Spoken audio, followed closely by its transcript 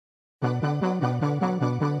Triggers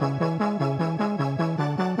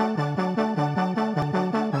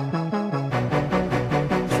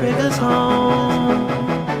home,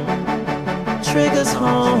 triggers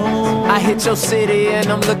home. I hit your city and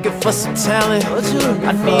I'm looking for some talent.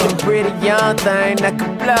 I need a pretty young thing that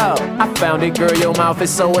can blow. I found it, girl, your mouth is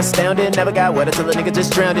so astounding. Never got wetter till a nigga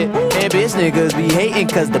just drowned it. And bitch niggas be hating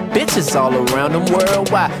cause the bitches all around them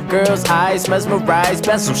worldwide. Girls' eyes mesmerize,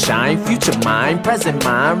 bezel shine. Future mind, present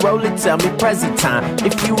mind, roll it, tell me present time.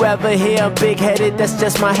 If you ever hear I'm big-headed, that's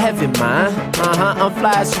just my heaven mind. I'm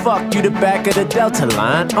fly as fuck, you the back of the Delta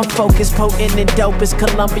line. I'm focused, potent and dope as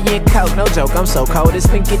Colombian coke. No joke, I'm so cold, it's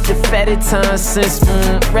been get the fetid time since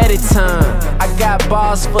Reddit time. I got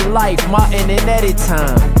bars for life, Martin and Eddie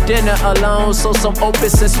time. Dinner alone, so some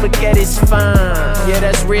opus and spaghetti's fine. Yeah,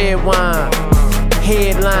 that's red wine.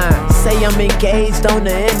 Headline, say I'm engaged on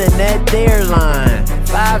the internet, their line.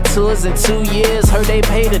 5 tours in 2 years, heard they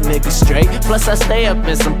paid a nigga straight. Plus I stay up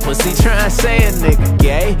in some pussy trying to say a nigga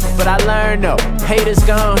gay. But I learned no, haters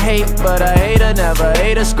gon' hate, but a hater never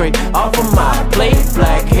hate a scrape off of my plate.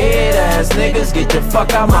 Black head ass niggas, get the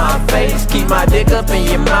fuck out my face. Keep my dick up in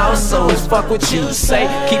your mouth, so it's fuck what you say.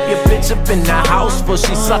 Keep your bitch up in the house, for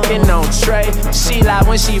she sucking on Trey. She lie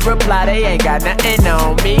when she reply, they ain't got nothing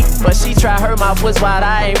on me. But she try her mouth was wide,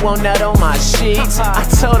 I ain't want nut on my sheets. I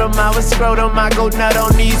told them I was scrotum, I go nut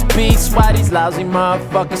on these beats. Why these lousy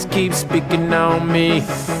motherfuckers keep speaking on me?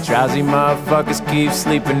 Drowsy motherfuckers keep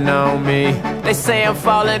sleeping on me. They say I'm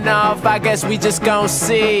falling off, I guess we just gon'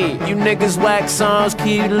 see. You niggas whack songs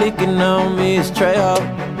keep leaking on me. It's Trey Ho.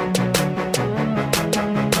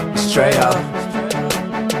 It's Trey Ho.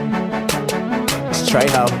 It's Trey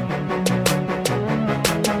Ho.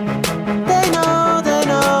 They know, they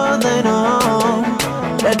know, they know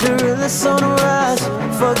that the realest on the rise.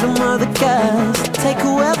 Fuck them other guys. Take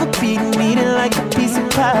whoever beating me, they like a piece of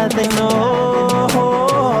pie. They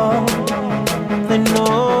know, they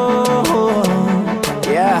know.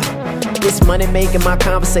 Yeah, this money making my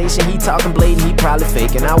conversation. He talking blatant, he probably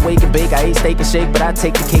faking. I wake and bake, I eat steak and shake, but I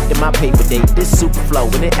take the cake to my paper date. This super flow,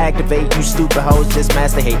 when it activate, you stupid hoes just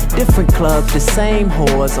master hate. Different club, the same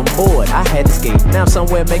whores, I'm bored, I had to skate. Now I'm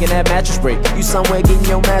somewhere making that mattress break. You somewhere getting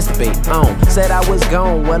your masturbate on. Said I was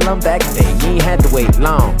gone, well I'm back today. You ain't had to wait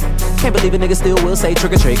long. Can't believe a nigga still will say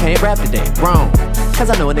trick or treat, can't rap today. Wrong, cause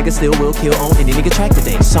I know a nigga still will kill on any nigga track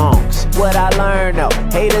today. Songs, what I learned though,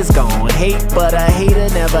 haters gon' hate, but a hater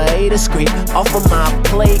never ate a scrape off of my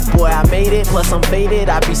plate. Boy, I made it, plus I'm faded,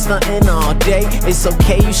 I be stunting all day. It's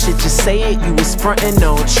okay, you should just say it, you was frontin'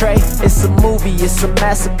 on Trey. It's a movie, it's a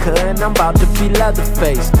massacre, and I'm about to be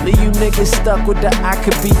Leatherface. Leave you niggas stuck with the I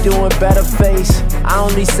could be doing better face. I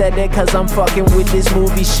only said that cause I'm fucking with this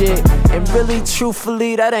movie shit. And really,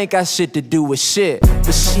 truthfully, that ain't got shit to do with shit.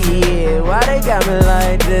 But shit, why they got me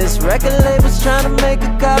like this? Record labels trying to make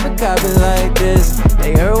a copy like this.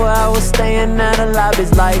 They heard where I was staying at the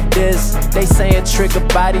lobbies like this. They saying trigger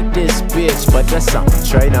body this bitch, but that's something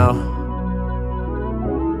Trey know.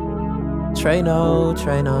 Trey know,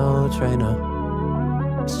 Trey know, Trey know.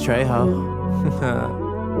 It's Trey Ho.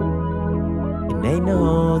 And they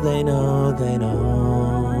know, they know, they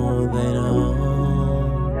know, they know.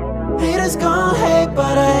 Haters gon' hate,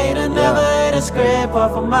 but a hater never ate a scrape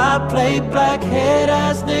off of my plate. Black head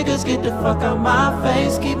ass niggas, get the fuck out my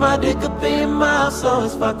face. Keep my dick up in your mouth, so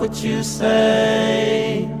it's fuck what you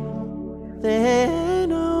say.